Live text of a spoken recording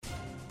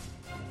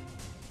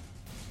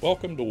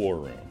Welcome to War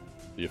Room,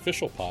 the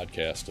official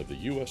podcast of the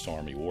U.S.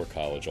 Army War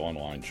College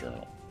online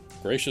journal,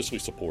 graciously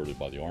supported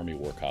by the Army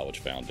War College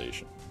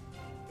Foundation.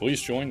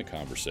 Please join the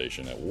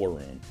conversation at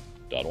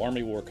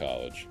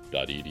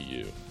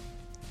warroom.armywarcollege.edu.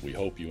 We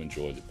hope you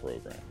enjoy the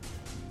program.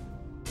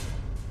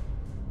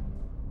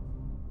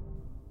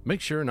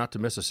 Make sure not to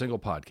miss a single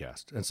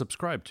podcast and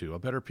subscribe to A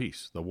Better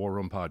Peace, the War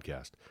Room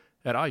podcast,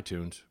 at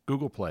iTunes,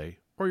 Google Play,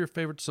 or your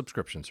favorite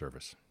subscription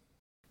service.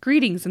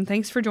 Greetings and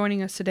thanks for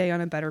joining us today on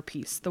A Better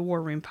Peace, the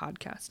War Room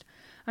podcast.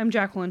 I'm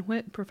Jacqueline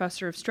Whitt,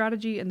 Professor of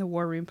Strategy and the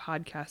War Room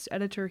podcast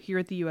editor here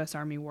at the U.S.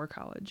 Army War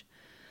College.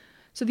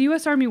 So the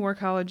U.S. Army War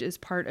College is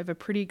part of a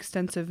pretty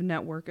extensive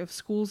network of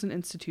schools and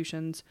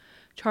institutions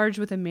charged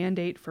with a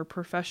mandate for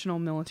professional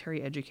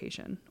military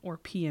education, or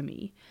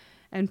PME.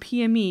 And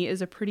PME is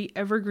a pretty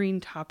evergreen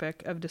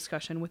topic of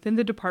discussion within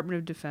the Department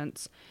of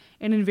Defense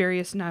and in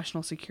various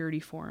national security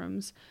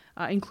forums,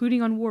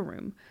 including on War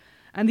Room.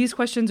 And these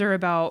questions are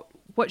about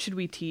what should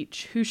we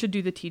teach, who should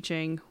do the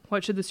teaching,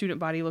 what should the student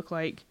body look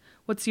like,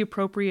 what's the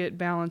appropriate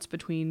balance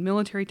between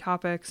military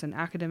topics and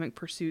academic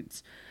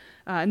pursuits.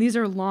 And these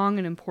are long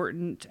and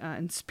important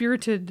and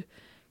spirited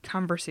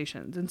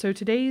conversations. And so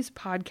today's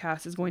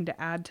podcast is going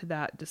to add to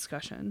that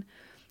discussion.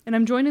 And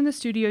I'm joined in the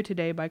studio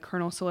today by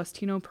Colonel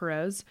Celestino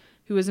Perez,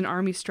 who is an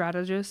Army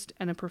strategist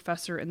and a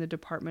professor in the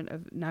Department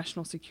of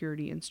National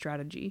Security and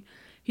Strategy.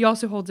 He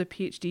also holds a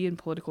PhD in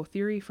political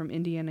theory from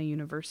Indiana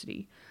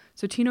University.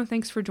 So Tino,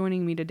 thanks for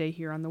joining me today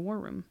here on the War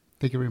Room.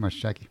 Thank you very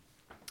much, Jackie.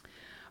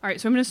 All right,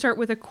 so I'm going to start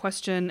with a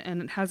question,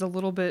 and it has a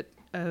little bit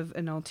of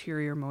an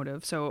ulterior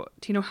motive. So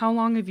Tino, how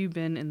long have you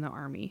been in the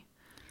Army?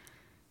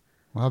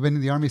 Well, I've been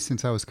in the Army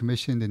since I was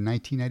commissioned in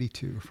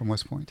 1992 from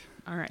West Point.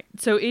 All right.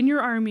 So in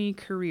your Army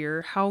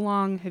career, how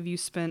long have you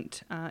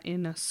spent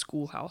in a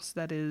schoolhouse,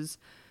 that is,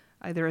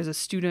 either as a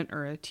student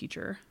or a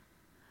teacher?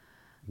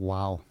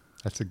 Wow,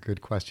 that's a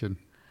good question.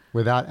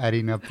 Without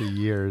adding up the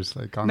years,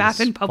 like on Math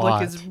the in public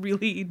spot, is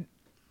really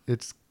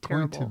it's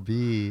terrible. going to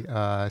be,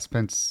 I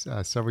spent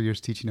several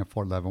years teaching at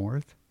Fort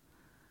Leavenworth,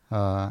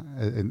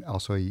 and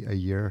also a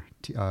year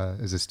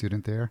as a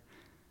student there.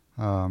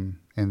 And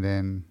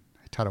then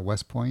I taught at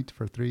West Point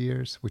for 3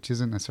 years, which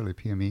isn't necessarily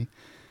PME.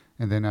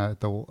 And then at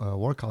the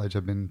War College,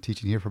 I've been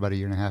teaching here for about a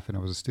year and a half, and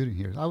I was a student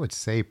here. I would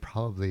say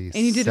probably 7 or 8.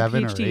 And you did a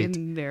PhD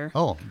in there.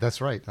 Oh,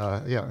 that's right.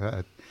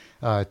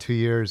 2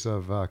 years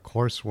of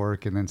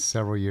coursework and then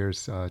several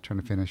years trying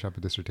to finish up a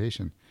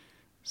dissertation.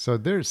 So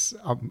there's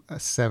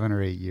 7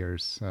 or 8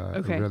 years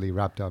really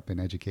wrapped up in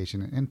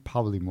education, and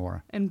probably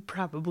more. And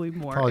probably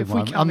more. Probably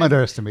more. I'm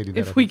underestimating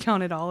that. If we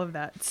counted all of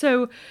that.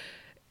 So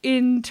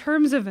in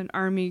terms of an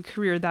Army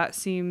career, that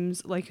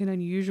seems like an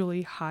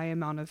unusually high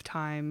amount of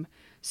time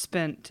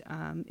spent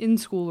in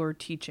school or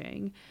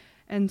teaching.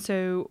 And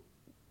so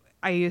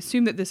I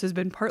assume that this has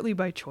been partly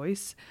by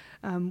choice.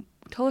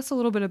 Tell us a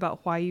little bit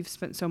about why you've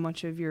spent so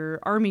much of your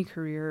Army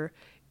career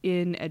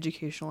in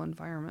educational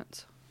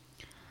environments.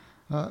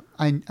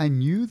 I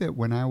knew that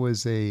when I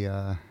was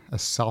a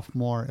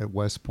sophomore at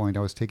West Point,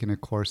 I was taking a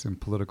course in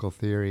political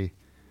theory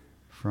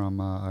from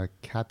a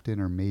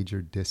Captain or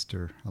Major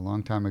Dister a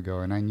long time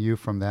ago. And I knew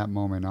from that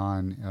moment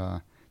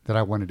on that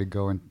I wanted to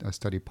go and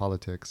study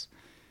politics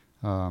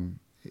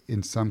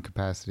in some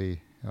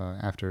capacity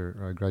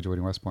after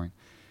graduating West Point.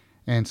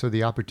 And so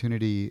the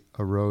opportunity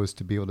arose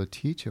to be able to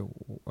teach at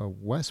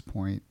West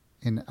Point,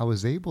 and I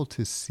was able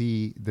to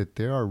see that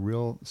there are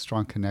real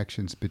strong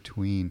connections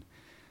between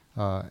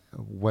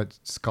what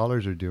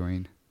scholars are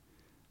doing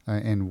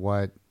and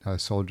what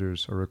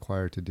soldiers are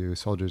required to do.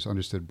 Soldiers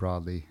understood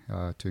broadly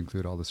to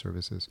include all the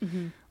services,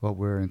 what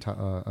we're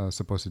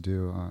supposed to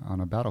do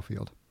on a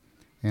battlefield.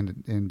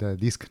 And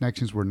these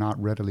connections were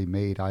not readily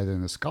made either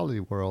in the scholarly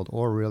world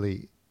or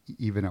really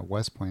even at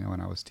West Point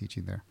when I was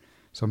teaching there.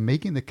 So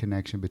making the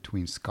connection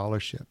between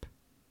scholarship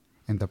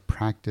and the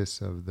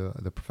practice of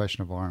the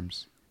profession of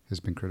arms has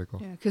been critical.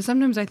 Yeah, because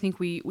sometimes I think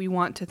we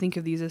want to think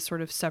of these as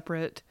sort of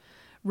separate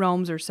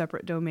realms or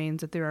separate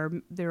domains, that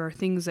there are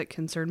things that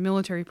concern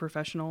military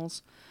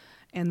professionals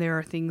and there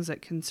are things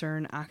that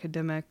concern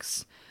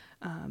academics,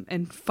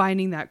 and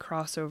finding that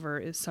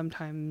crossover is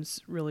sometimes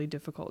really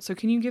difficult. So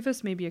can you give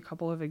us maybe a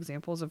couple of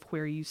examples of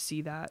where you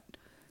see that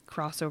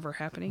crossover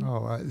happening?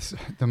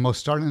 The most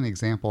startling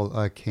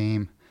example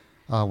came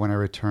when I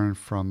returned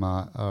from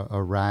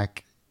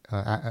Iraq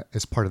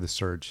as part of the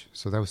surge.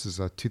 So that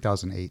was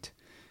 2008,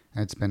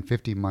 and it's been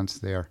 50 months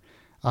there.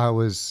 I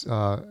was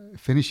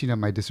finishing up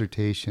my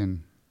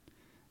dissertation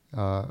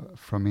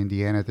from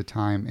Indiana at the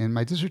time, and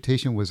my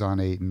dissertation was on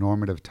a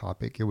normative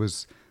topic. It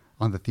was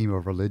on the theme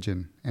of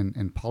religion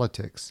and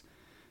politics.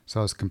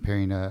 So I was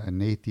comparing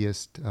an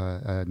atheist,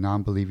 a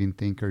non-believing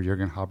thinker,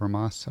 Jürgen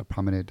Habermas, a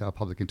prominent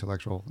public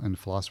intellectual and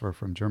philosopher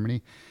from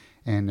Germany,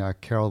 and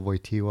Karol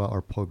Wojtyła,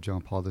 or Pope John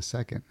Paul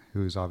II,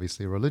 who's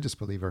obviously a religious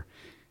believer.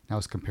 And I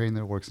was comparing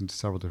their works in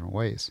several different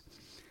ways.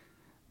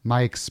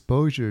 My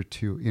exposure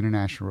to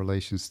international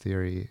relations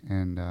theory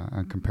and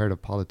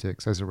comparative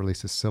politics as it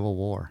relates to civil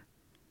wars,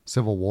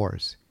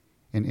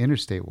 and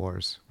interstate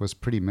wars was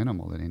pretty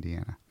minimal in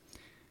Indiana.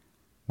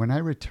 When I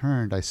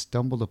returned, I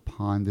stumbled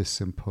upon this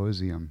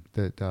symposium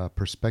that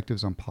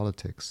Perspectives on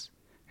Politics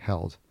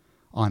held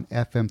on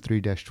FM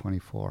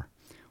 3-24,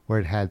 where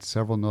it had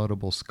several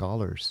notable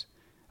scholars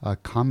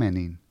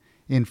commenting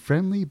in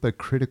friendly but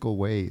critical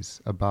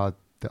ways about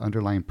the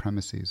underlying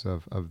premises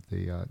of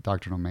the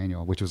doctrinal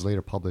manual, which was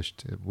later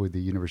published with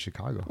the University of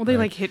Chicago. Well, they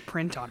like hit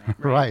print on it,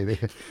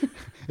 right?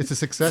 It's a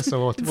success,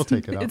 so we'll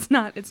take it up.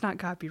 It's not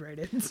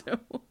copyrighted. So.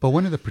 But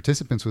one of the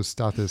participants was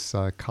Stathis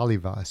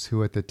Kalivas,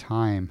 who at the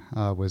time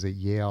was at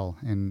Yale,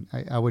 and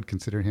I would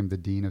consider him the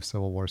dean of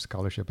Civil War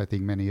scholarship. I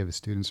think many of his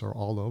students are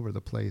all over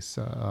the place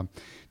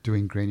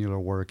doing granular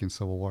work in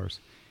Civil Wars.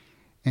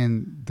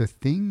 And the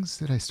things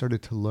that I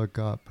started to look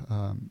up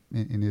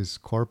in his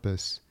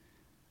corpus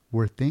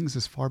were things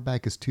as far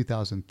back as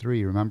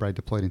 2003. Remember, I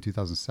deployed in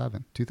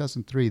 2007.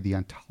 2003, the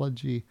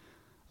Ontology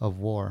of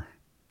War,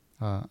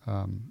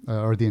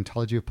 or the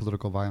Ontology of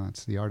Political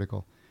Violence, the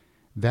article,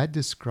 that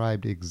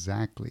described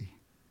exactly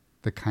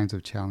the kinds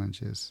of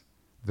challenges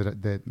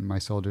that my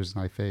soldiers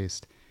and I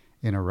faced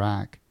in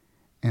Iraq.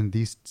 And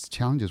these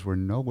challenges were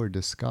nowhere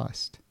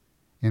discussed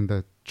in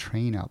the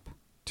train up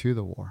to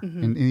the war,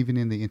 and even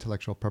in the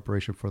intellectual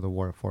preparation for the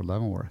war at Fort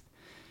Leavenworth,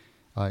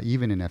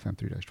 even in FM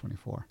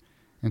 3-24.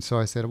 And so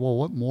I said, well,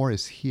 what more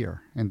is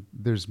here? And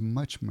there's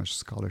much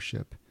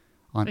scholarship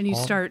on. And you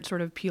start sort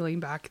of peeling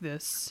back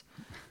this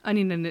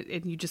onion,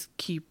 and you just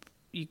keep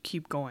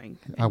going.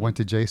 I went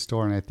to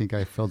JSTOR, and I think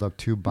I filled up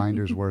 2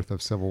 binders worth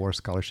of Civil War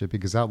scholarship,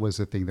 because that was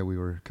the thing that we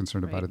were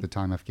concerned about at the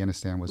time.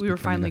 Afghanistan was. We were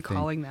finally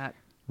calling that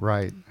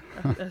right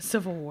a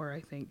civil war,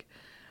 I think.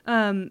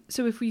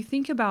 So if we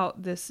think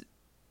about this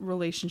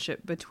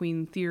relationship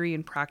between theory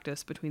and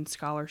practice, between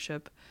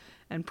scholarship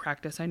and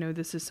practice, I know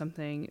this is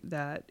something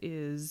that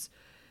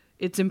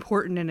it's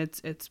important, and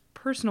it's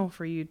personal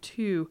for you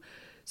too.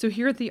 So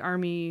here at the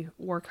Army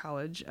War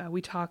College,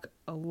 we talk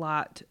a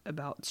lot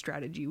about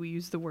strategy. We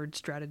use the word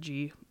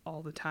strategy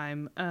all the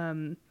time.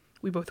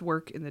 We both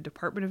work in the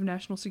Department of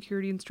National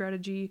Security and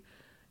Strategy.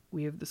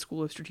 We have the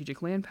School of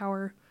Strategic Land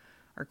Power.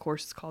 Our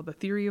course is called The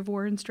Theory of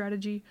War and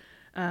Strategy.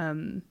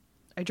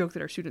 I joke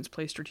that our students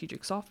play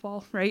strategic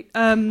softball, right?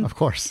 Of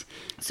course.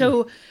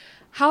 So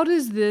how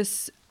does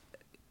this,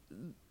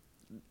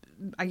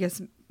 I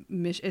guess,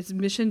 is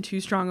mission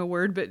too strong a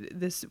word, but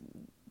this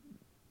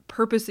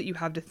purpose that you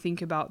have to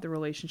think about the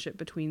relationship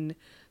between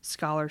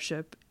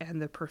scholarship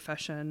and the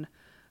profession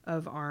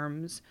of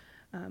arms,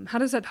 how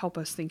does that help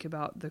us think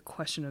about the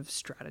question of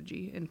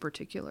strategy in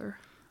particular?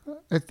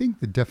 I think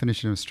the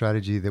definition of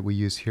strategy that we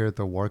use here at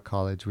the War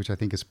College, which I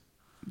think is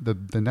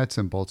the nuts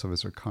and bolts of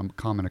us are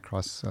common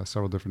across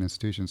several different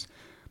institutions,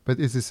 but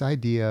it's this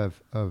idea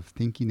of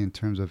thinking in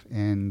terms of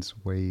ends,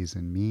 ways,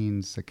 and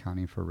means,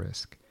 accounting for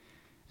risk.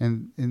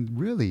 And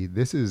really,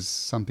 this is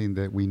something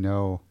that we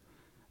know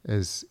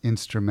as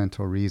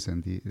instrumental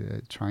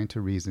reason, trying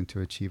to reason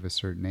to achieve a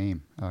certain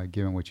aim,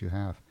 given what you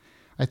have.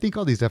 I think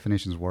all these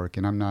definitions work,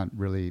 and I'm not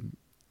really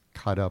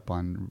caught up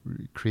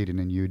on creating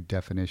a new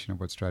definition of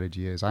what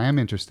strategy is. I am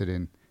interested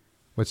in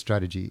what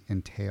strategy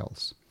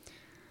entails.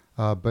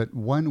 But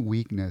one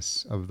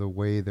weakness of the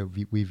way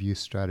that we view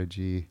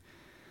strategy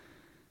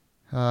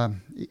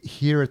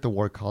here at the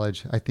War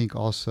College, I think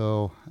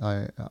also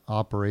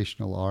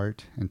operational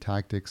art and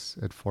tactics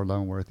at Fort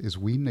Leavenworth, is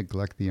we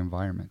neglect the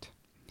environment.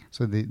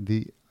 So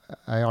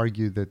I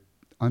argue that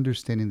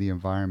understanding the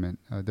environment,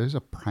 there's a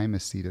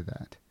primacy to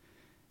that.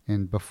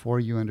 And before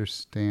you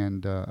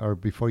understand or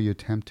before you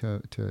attempt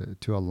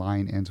to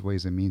align ends,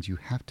 ways, and means, you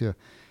have to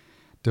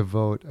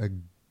devote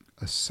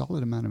a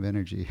solid amount of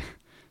energy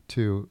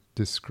to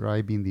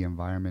describing the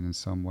environment in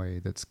some way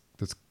that's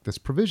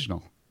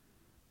provisional,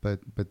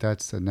 but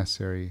that's a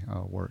necessary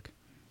work.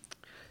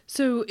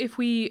 So if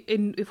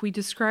we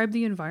describe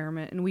the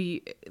environment, and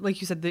we,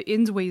 like you said, the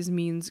ends, ways,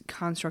 means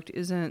construct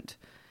isn't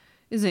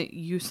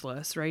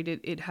useless, right?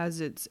 It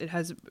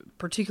has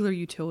particular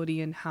utility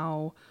in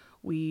how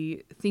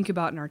we think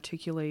about and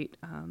articulate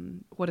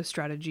what a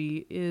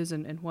strategy is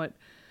and what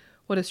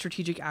a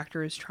strategic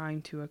actor is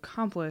trying to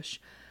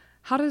accomplish.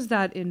 How does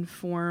that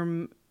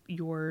inform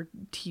your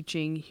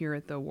teaching here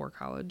at the War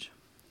College?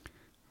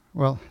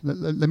 Well,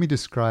 let me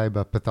describe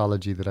a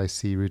pathology that I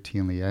see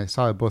routinely. I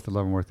saw it both at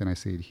Leavenworth and I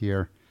see it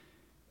here.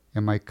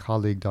 And my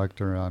colleague,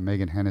 Dr.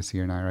 Megan Hennessy,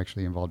 and I are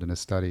actually involved in a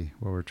study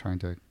where we're trying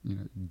to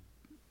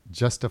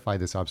justify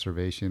this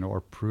observation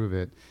or prove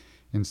it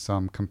in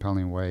some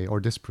compelling way, or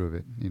disprove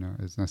it,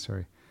 as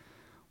necessary.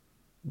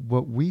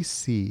 What we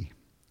see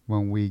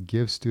when we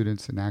give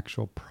students an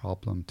actual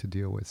problem to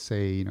deal with,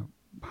 say,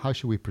 how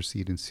should we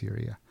proceed in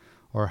Syria?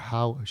 Or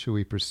how should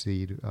we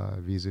proceed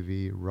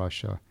vis-a-vis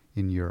Russia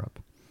in Europe?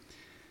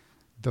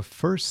 The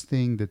first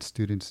thing that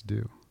students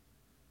do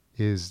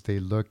is they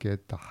look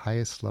at the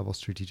highest level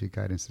strategic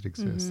guidance that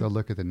exists. They'll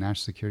look at the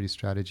national security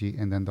strategy,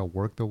 and then they'll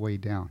work their way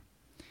down.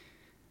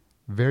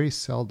 Very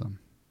seldom,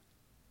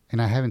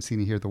 and I haven't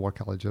seen it here at the War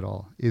College at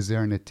all, is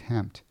there an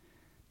attempt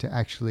to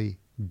actually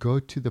go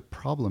to the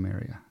problem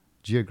area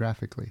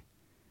geographically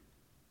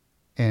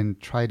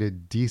and try to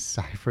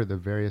decipher the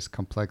various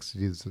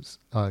complexities,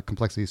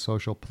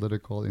 social,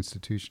 political,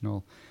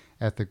 institutional,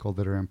 ethical,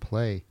 that are in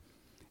play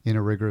in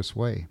a rigorous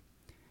way.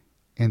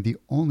 And the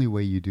only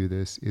way you do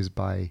this is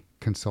by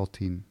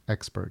consulting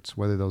experts,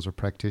 whether those are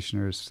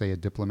practitioners, say a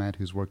diplomat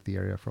who's worked the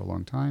area for a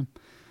long time,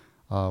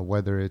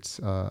 whether it's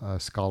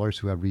scholars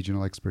who have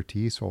regional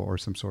expertise or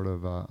some sort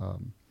of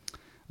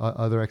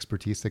other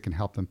expertise that can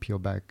help them peel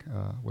back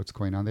what's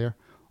going on there,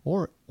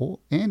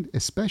 and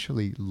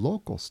especially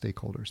local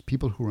stakeholders,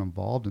 people who are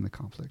involved in the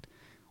conflict.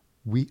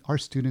 Our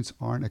students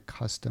aren't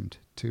accustomed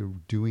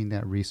to doing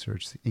that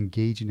research,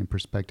 engaging in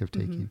perspective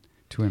taking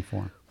to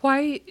inform.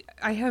 Why?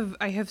 I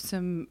have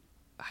some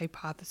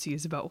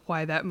hypotheses about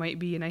why that might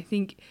be, and I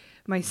think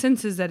my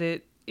sense is that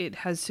it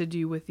has to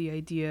do with the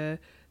idea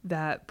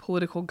that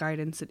political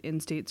guidance at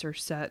in-states are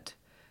set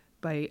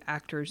by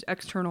actors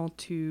external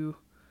to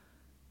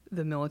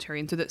the military,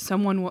 and so that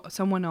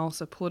someone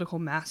else, a political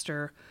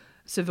master,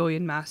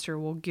 civilian master,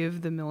 will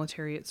give the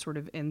military its sort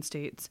of end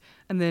states.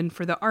 And then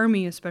for the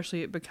Army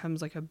especially, it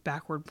becomes like a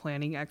backward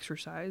planning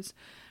exercise,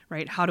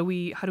 right? How do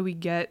we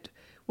get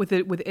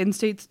with end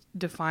states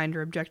defined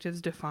or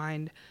objectives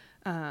defined,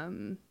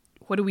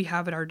 what do we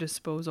have at our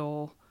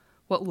disposal?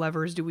 What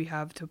levers do we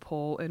have to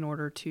pull in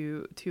order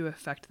to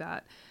affect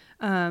that?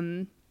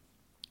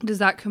 Does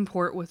that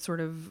comport with sort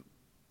of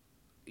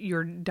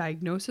your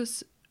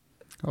diagnosis?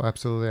 Oh,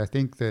 absolutely. I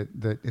think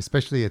that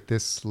especially at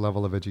this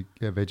level of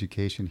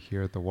education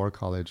here at the War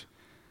College,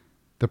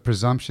 the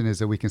presumption is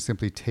that we can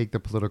simply take the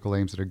political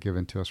aims that are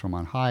given to us from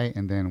on high,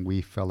 and then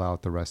we fill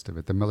out the rest of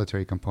it, the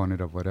military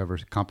component of whatever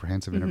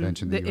comprehensive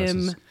intervention the U.S.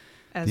 is.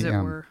 As it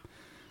were.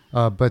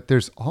 But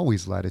there's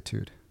always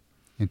latitude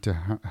into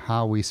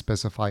how we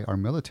specify our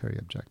military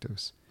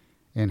objectives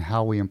and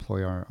how we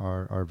employ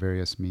our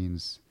various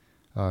means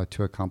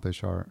to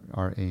accomplish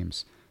our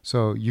aims.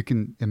 So you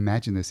can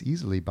imagine this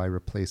easily by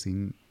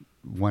replacing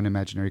one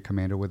imaginary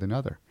commander with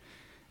another.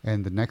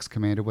 And the next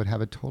commander would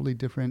have a totally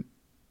different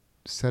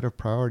set of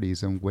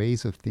priorities and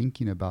ways of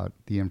thinking about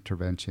the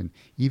intervention,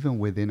 even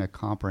within a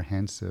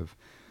comprehensive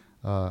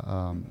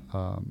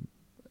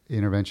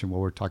intervention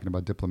where we're talking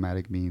about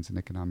diplomatic means and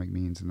economic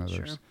means and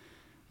others. Sure.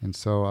 And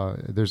so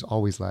there's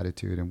always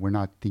latitude, and we're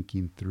not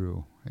thinking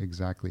through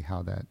exactly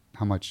how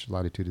much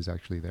latitude is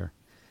actually there.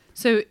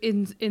 So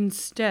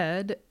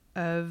instead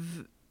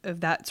of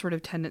that sort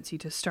of tendency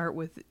to start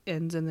with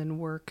ends and then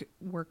work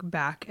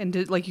back, and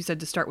to, like you said,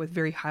 to start with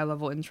very high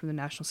level ends from the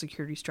national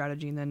security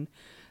strategy and then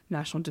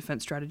national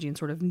defense strategy and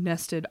sort of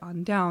nested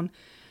on down,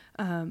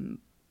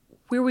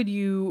 where would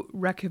you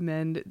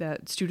recommend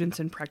that students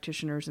and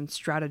practitioners and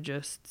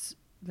strategists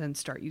then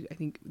start? I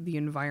think the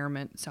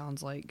environment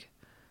sounds like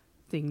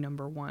thing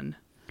number one.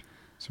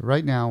 So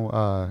right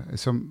now,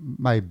 so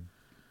my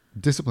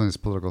discipline is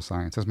political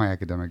science. That's my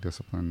academic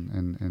discipline,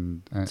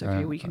 and it's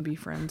okay. We can be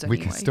friends anyway.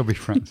 We can still be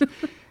friends,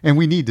 and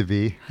we need to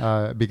be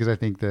because I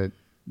think that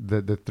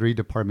the three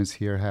departments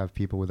here have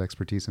people with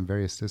expertise in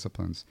various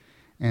disciplines,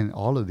 and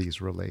all of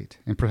these relate,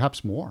 and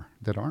perhaps more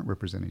that aren't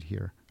represented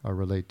here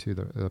relate to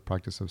the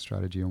practice of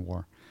strategy and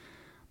war.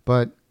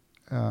 But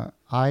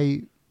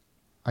I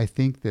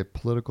think that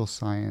political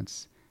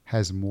science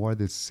has more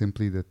than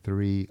simply the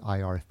three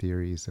IR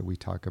theories that we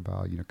talk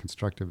about,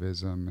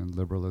 constructivism and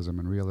liberalism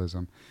and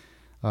realism.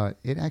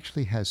 It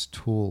actually has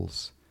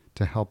tools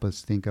to help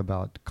us think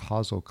about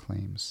causal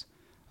claims.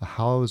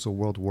 How is the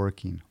world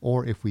working?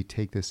 Or if we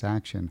take this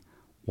action,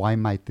 why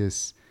might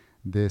this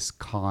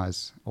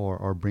cause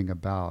or bring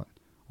about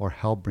or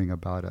help bring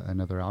about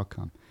another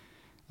outcome?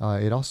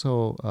 It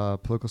also,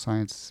 political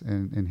science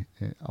and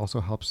it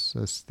also helps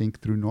us think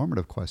through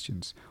normative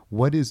questions.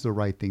 What is the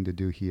right thing to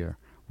do here?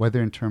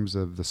 Whether in terms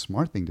of the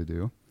smart thing to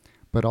do,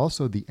 but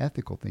also the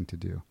ethical thing to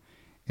do.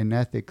 And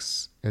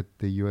ethics at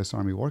the U.S.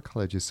 Army War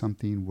College is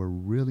something we're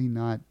really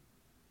not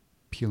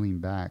peeling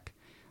back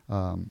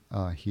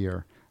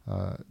here.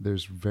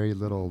 There's very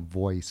little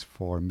voice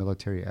for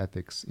military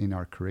ethics in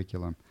our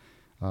curriculum,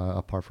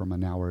 apart from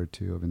an hour or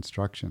two of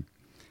instruction.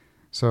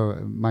 So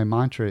my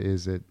mantra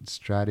is that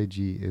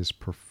strategy is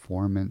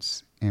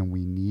performance, and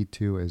we need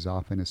to, as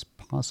often as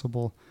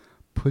possible,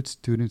 put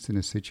students in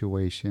a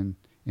situation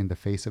in the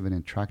face of an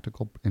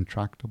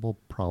intractable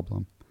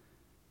problem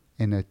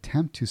and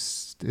attempt to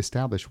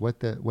establish what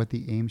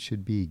the aim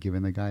should be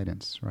given the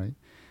guidance, right?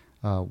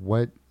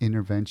 What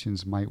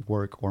interventions might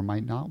work or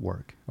might not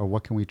work, or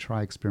what can we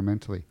try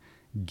experimentally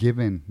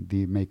given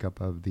the makeup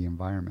of the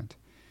environment.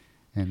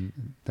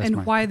 And that's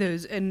why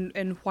those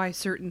and why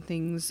certain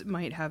things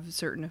might have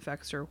certain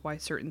effects, or why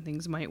certain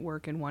things might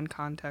work in one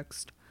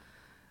context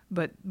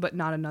but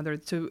not another.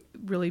 So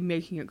really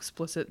making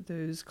explicit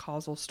those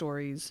causal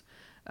stories,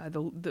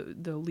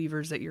 the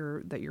levers that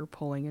you're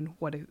pulling, and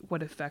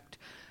what effect,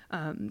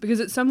 because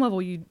at some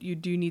level you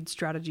do need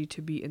strategy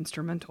to be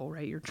instrumental,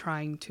 right? You're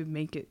trying to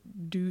make it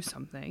do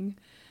something,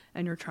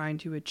 and you're trying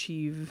to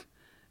achieve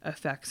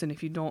effects. And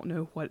if you don't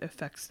know what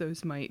effects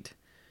those might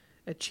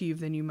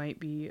achieve, then you might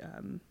be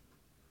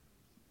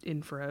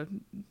in for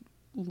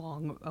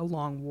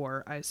long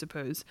war, I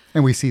suppose.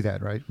 And we see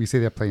that, right? We see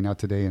that playing out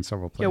today in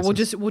several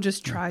places. Yeah, we'll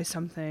just try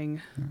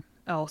something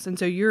else. And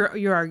so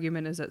your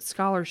argument is that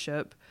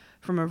scholarship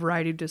from a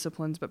variety of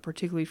disciplines, but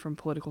particularly from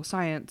political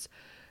science,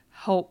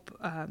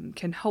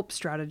 can help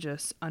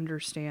strategists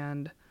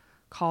understand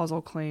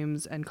causal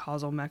claims and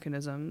causal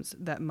mechanisms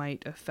that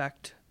might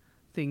affect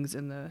things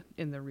in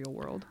the real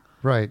world.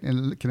 Right.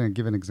 And can I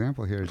give an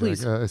example here,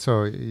 Please.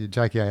 So,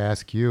 Jackie, I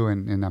ask you,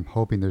 and I'm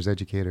hoping there's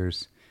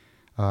educators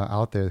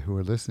out there who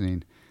are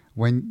listening.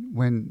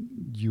 When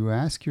you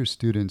ask your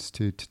students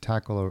to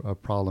tackle a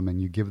problem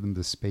and you give them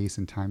the space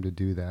and time to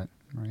do that,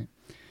 right?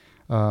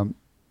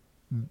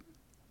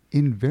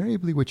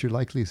 Invariably, what you're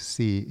likely to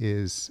see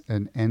is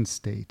an end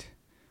state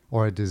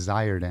or a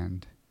desired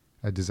end,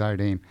 a desired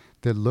aim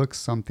that looks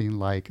something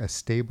like a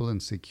stable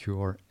and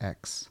secure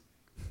X.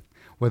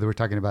 Whether we're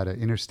talking about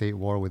an interstate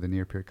war with a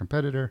near-peer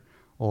competitor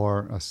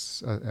or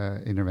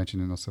a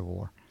intervention in a civil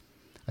war.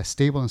 A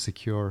stable and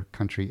secure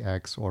country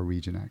X or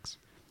region X.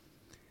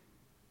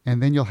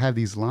 And then you'll have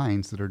these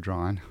lines that are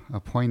drawn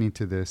pointing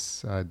to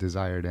this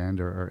desired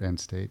end or end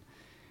state.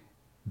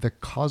 The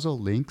causal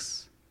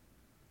links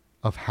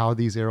of how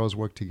these arrows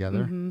work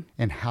together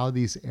and how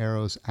these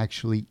arrows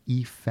actually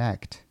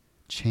effect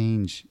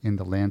change in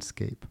the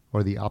landscape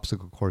or the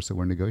obstacle course that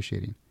we're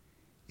negotiating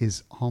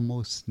is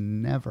almost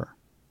never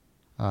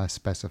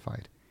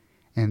specified.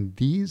 And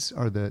these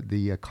are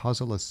the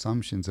causal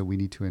assumptions that we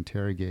need to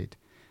interrogate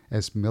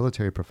as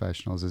military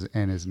professionals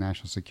and as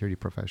national security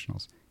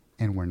professionals,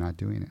 and we're not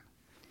doing it.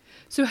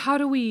 So how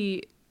do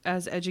we,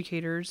 as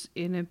educators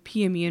in a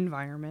PME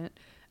environment,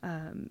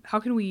 how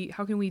can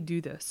we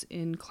do this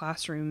in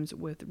classrooms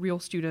with real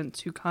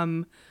students who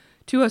come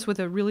to us with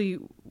a really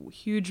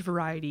huge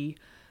variety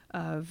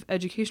of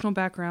educational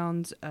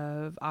backgrounds,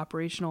 of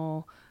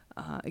operational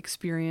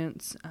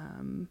experience,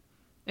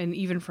 and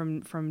even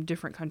from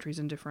different countries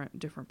and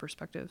different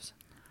perspectives?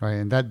 Right,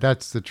 and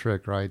that's the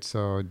trick, right?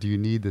 So do you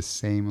need the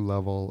same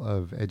level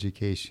of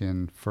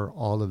education for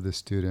all of the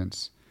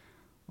students,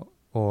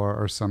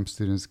 or are some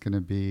students going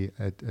to be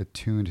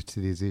attuned to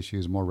these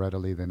issues more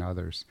readily than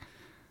others?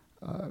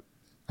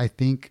 I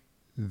think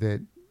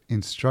that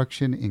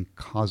instruction in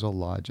causal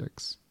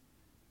logics,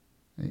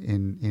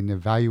 in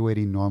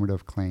evaluating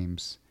normative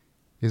claims,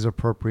 is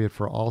appropriate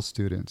for all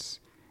students,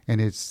 and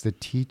it's the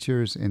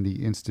teachers and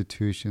the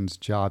institution's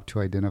job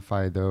to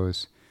identify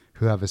those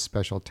who have a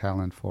special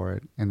talent for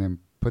it and then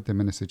put them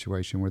in a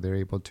situation where they're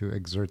able to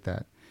exert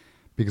that.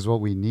 Because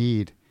what we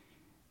need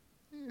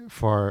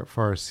for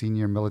our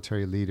senior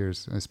military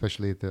leaders,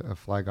 especially at the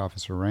flag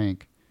officer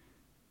rank,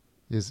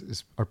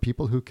 are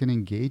people who can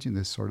engage in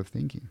this sort of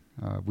thinking.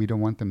 We don't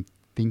want them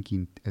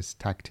thinking as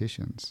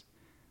tacticians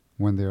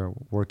when they're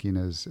working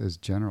as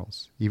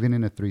generals, even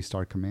in a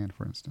 3-star command,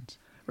 for instance.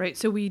 Right.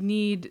 So we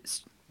need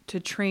to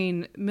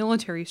train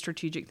military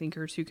strategic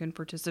thinkers who can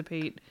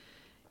participate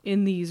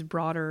in these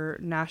broader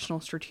national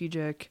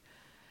strategic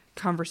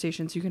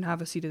conversations, who can have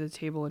a seat at the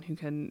table and who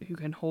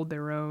can hold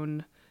their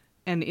own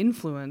and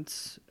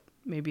influence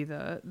maybe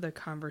the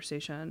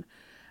conversation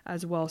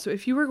as well. So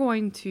if you were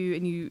going to,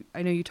 and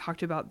I know you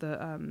talked about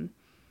the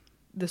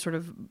sort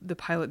of the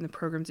pilot and the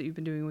programs that you've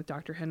been doing with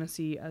Dr.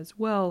 Hennessy as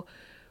well,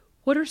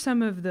 what are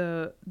some of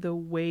the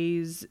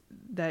ways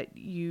that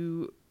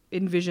you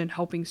envision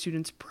helping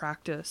students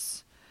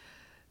practice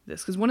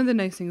this? Because one of the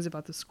nice things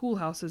about the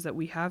schoolhouse is that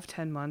we have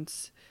 10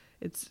 months.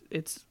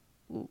 It's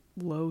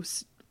low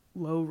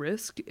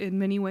risk in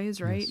many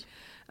ways, right?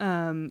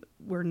 Yes.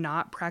 We're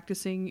not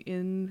practicing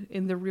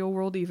in the real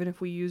world, even if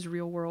we use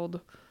real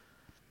world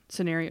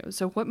scenarios.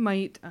 So what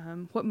might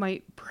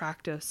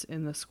practice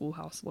in the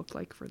schoolhouse look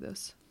like for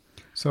this?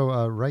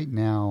 So right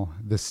now,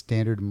 the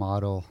standard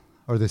model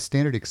or the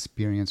standard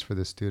experience for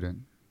the student,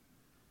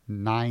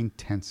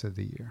 9/10 of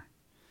the year,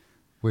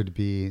 would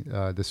be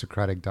the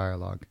Socratic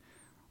dialogue,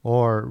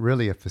 or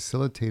really a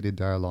facilitated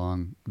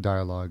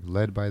dialogue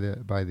led by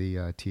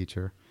the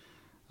teacher,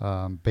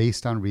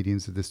 based on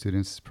readings that the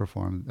students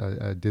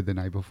did the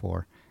night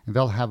before, and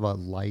they'll have a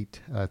light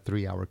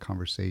 3-hour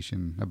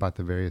conversation about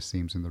the various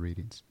themes in the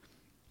readings,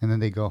 and then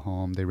they go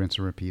home, they rinse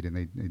and repeat, and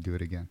they do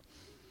it again.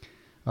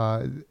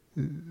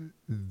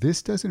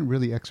 This doesn't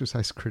really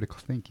exercise critical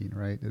thinking,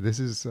 right? This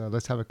is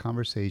let's have a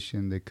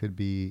conversation that could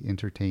be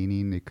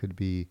entertaining, it could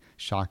be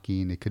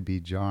shocking, it could be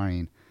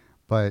jarring,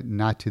 but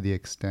not to the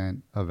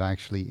extent of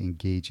actually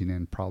engaging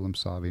in problem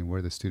solving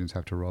where the students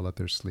have to roll up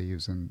their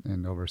sleeves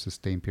and over a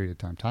sustained period of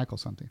time tackle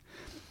something.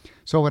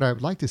 So what I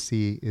would like to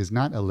see is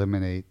not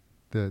eliminate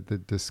the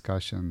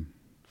discussion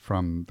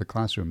from the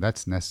classroom.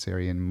 That's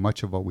necessary, and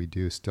much of what we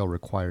do still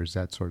requires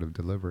that sort of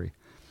delivery.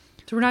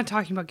 So we're not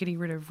talking about getting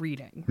rid of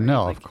reading, right?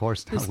 No, of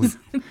course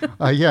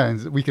not. Yeah,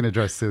 and we can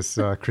address this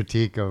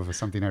critique of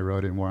something I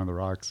wrote in War on the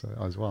Rocks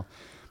as well.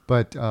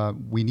 But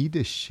we need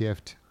to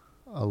shift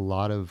a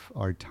lot of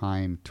our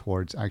time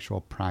towards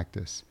actual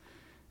practice.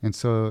 And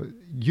so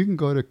you can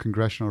go to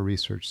Congressional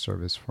Research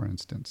Service, for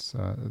instance,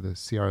 the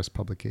CRS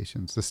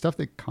publications, the stuff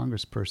that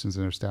congresspersons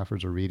and their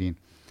staffers are reading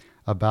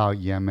about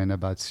Yemen,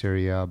 about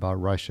Syria,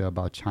 about Russia,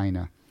 about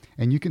China.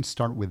 And you can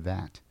start with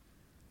that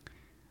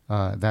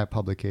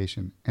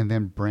publication, and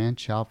then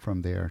branch out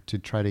from there to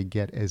try to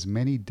get as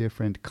many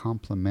different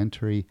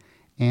complementary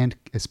and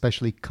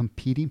especially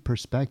competing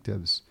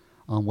perspectives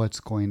on what's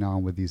going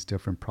on with these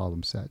different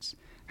problem sets.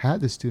 Have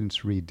the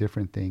students read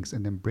different things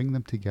and then bring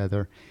them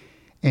together.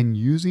 And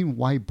using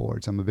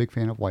whiteboards, I'm a big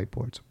fan of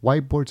whiteboards.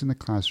 Whiteboards in the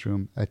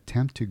classroom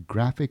attempt to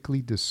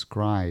graphically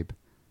describe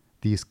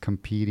these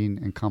competing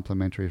and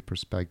complementary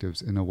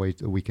perspectives in a way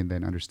that we can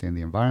then understand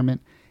the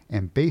environment,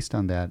 and based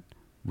on that,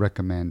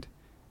 recommend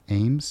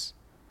aims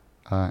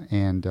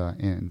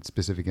and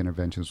specific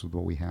interventions with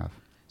what we have.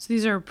 So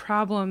these are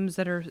problems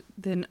that are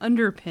then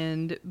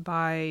underpinned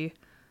by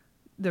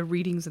the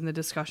readings and the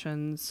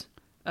discussions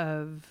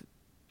of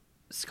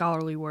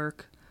scholarly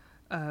work,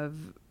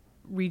 of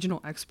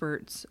regional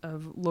experts,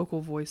 of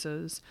local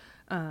voices,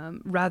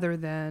 rather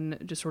than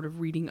just sort of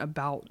reading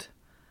about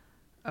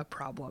a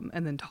problem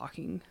and then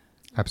talking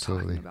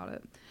about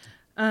it.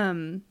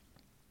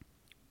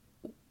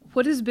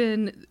 What's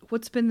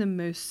been the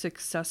most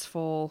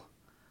successful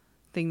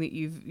thing that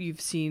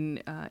you've seen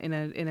in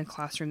a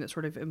classroom that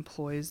sort of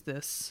employs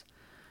this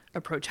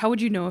approach? How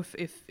would you know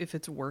if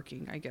it's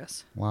working, I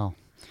guess? Wow.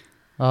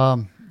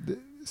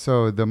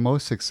 So the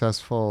most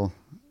successful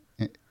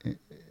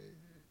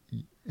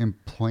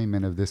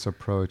employment of this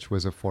approach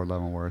was at Fort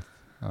Leavenworth,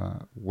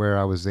 where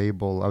I was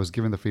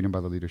given the freedom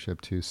by the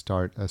leadership to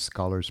start a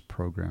scholars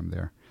program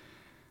there.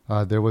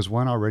 There was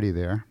one already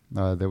there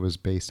that was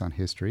based on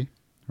history,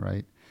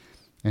 right?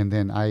 And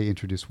then I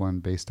introduced one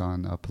based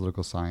on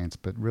political science,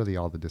 but really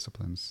all the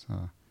disciplines,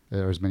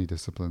 or as many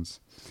disciplines.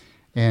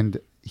 And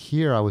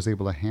here I was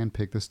able to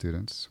handpick the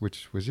students,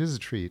 which is a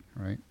treat,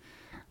 right?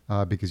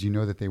 Because you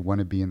know that they want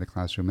to be in the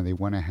classroom and they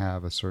want to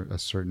have a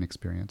certain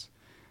experience.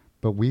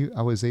 But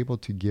I was able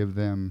to give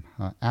them,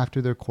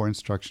 after their core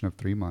instruction of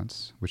 3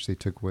 months, which they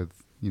took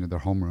with their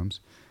homerooms,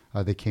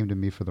 they came to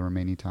me for the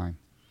remaining time.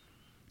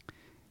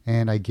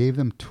 And I gave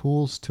them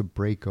tools to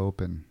break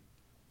open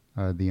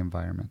the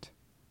environment,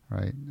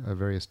 right?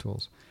 Various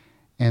tools.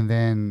 And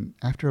then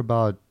after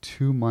about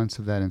 2 months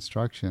of that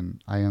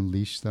instruction, I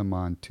unleashed them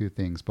on two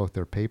things, both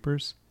their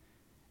papers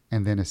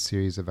and then a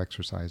series of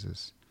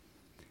exercises.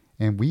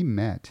 And we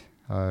met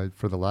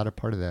for the latter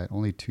part of that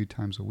only 2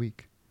 times a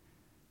week.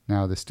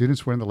 Now, the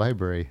students were in the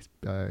library,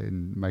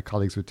 and my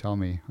colleagues would tell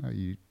me,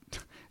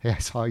 "Hey, I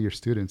saw your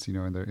students,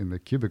 in the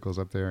cubicles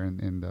up there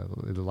in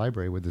the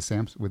library with the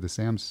students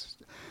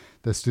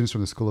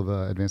from the School of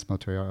Advanced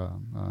Military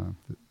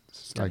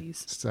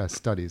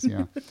Studies,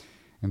 yeah."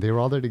 And they were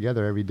all there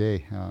together every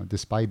day,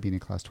 despite being in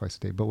class twice a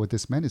day. But what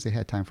this meant is they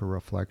had time for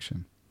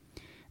reflection.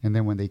 And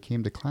then when they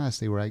came to class,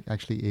 they were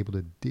actually able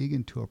to dig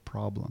into a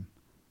problem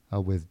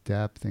with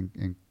depth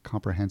and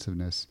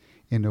comprehensiveness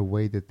in a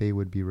way that they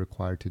would be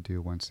required to do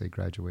once they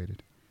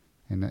graduated.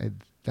 And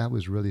that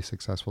was really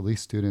successful. These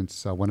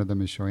students, one of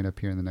them is showing up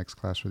here in the next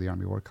class for the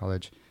Army War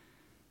College,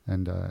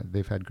 and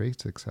they've had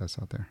great success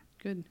out there.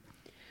 Good.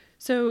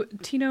 So,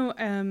 Tino,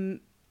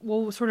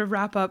 we'll sort of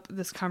wrap up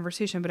this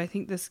conversation, but I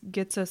think this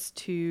gets us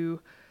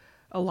to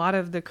a lot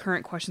of the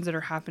current questions that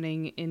are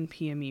happening in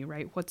PME,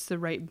 right? What's the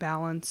right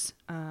balance,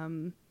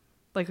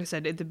 like I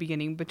said at the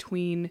beginning,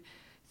 between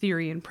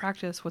theory and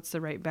practice? What's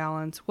the right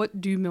balance? What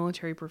do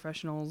military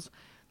professionals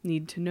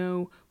need to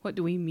know? What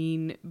do we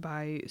mean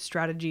by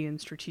strategy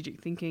and strategic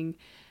thinking?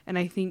 And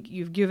I think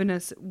you've given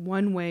us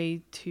one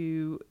way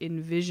to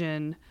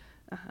envision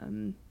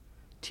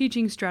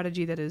teaching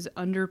strategy that is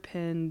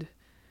underpinned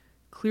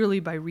clearly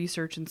by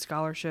research and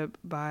scholarship,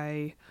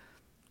 by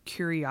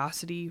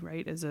curiosity,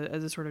 right, as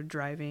a sort of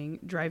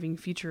driving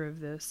feature of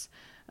this,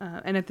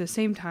 and at the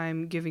same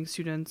time giving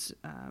students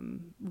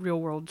real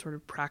world sort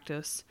of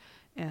practice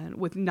and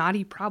with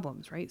knotty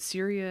problems, right?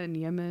 Syria and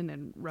Yemen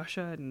and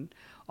Russia and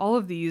all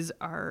of these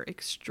are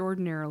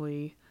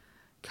extraordinarily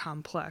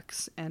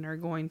complex and are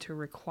going to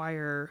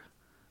require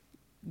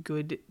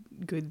good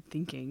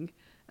thinking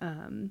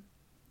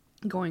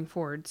going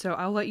forward. So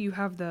I'll let you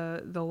have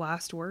the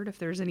last word if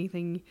there's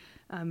anything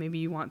maybe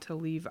you want to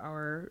leave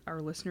our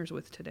listeners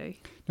with today.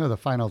 No, the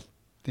final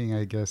thing,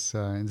 I guess,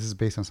 and this is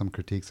based on some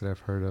critiques that I've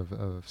heard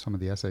of some of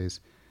the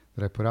essays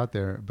that I put out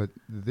there, but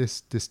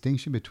this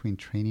distinction between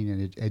training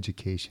and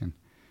education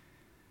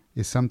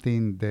is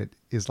something that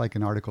is like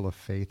an article of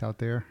faith out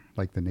there,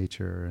 like the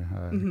nature,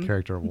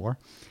 character of war,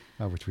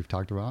 which we've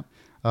talked about.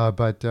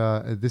 But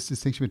this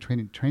distinction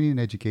between training and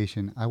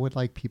education, I would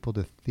like people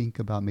to think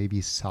about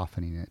maybe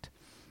softening it.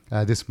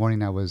 This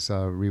morning I was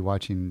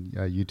rewatching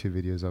YouTube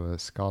videos of a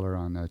scholar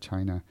on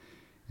China,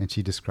 and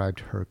she described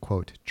her,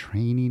 quote,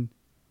 training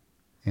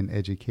and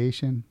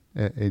education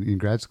in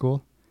grad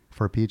school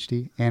for a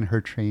PhD, and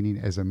her training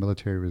as a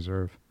military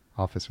reserve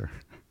officer.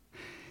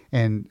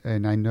 And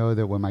I know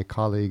that when my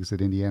colleagues at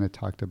Indiana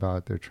talked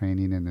about their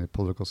training in the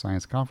political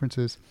science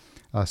conferences,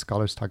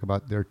 scholars talk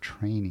about their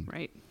training.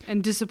 Right.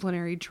 And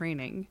disciplinary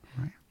training.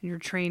 Right. You're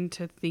trained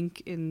to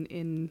think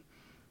in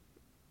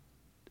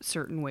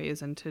certain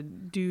ways and to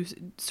do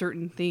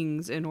certain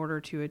things in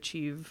order to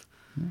achieve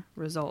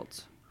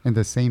results. And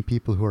the same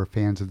people who are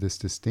fans of this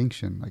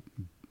distinction, like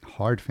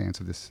hard fans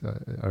of this,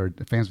 or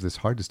fans of this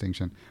hard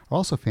distinction, are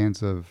also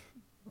fans of,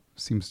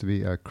 seems to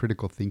be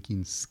critical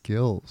thinking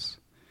skills.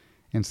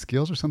 And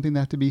skills are something that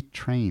have to be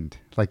trained,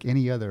 like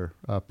any other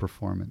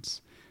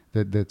performance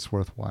that's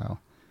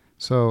worthwhile.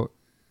 So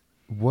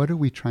what are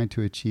we trying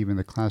to achieve in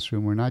the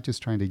classroom? We're not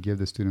just trying to give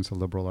the students a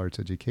liberal arts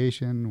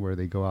education where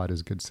they go out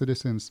as good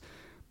citizens,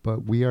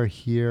 but we are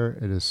here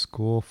at a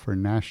school for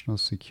national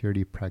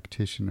security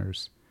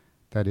practitioners.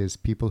 That is,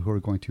 people who are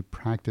going to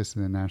practice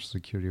in the national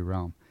security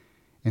realm.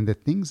 And the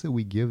things that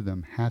we give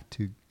them have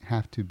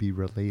to be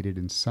related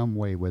in some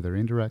way, whether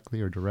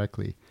indirectly or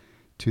directly,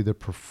 to the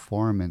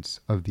performance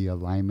of the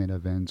alignment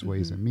of ends,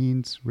 ways, and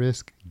means,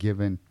 risk,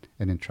 given,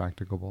 and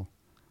intractable.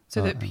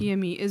 So that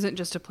PME isn't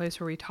just a place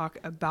where we talk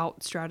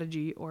about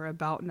strategy or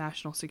about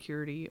national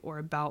security or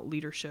about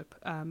leadership,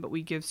 but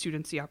we give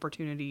students the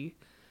opportunity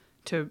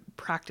to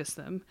practice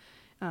them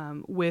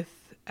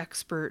with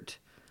expert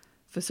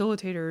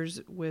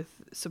facilitators,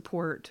 with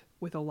support,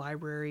 with a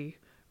library,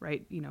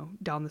 right,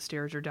 down the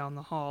stairs or down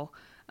the hall,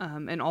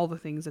 and all the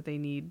things that they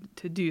need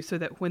to do so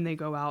that when they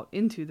go out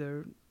into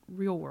the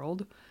real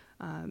world,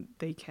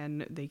 they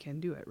can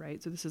do it,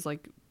 right? So this is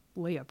like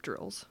layup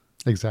drills.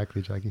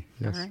 Exactly, Jackie.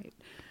 Yes. All right.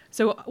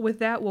 So with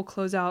that, we'll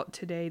close out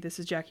today. This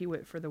is Jackie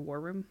Whitt for the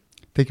War Room.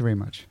 Thank you very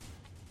much.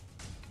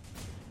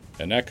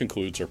 And that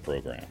concludes our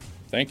program.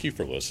 Thank you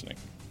for listening.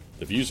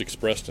 The views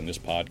expressed in this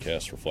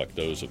podcast reflect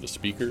those of the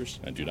speakers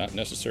and do not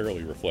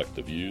necessarily reflect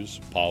the views,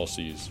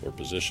 policies, or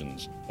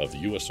positions of the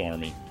U.S.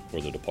 Army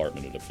or the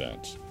Department of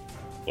Defense.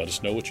 Let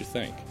us know what you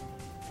think.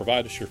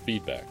 Provide us your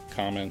feedback,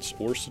 comments,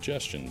 or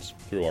suggestions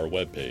through our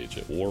webpage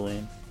at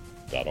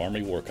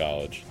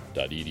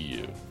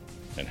warroom.armywarcollege.edu.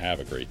 And have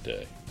a great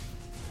day.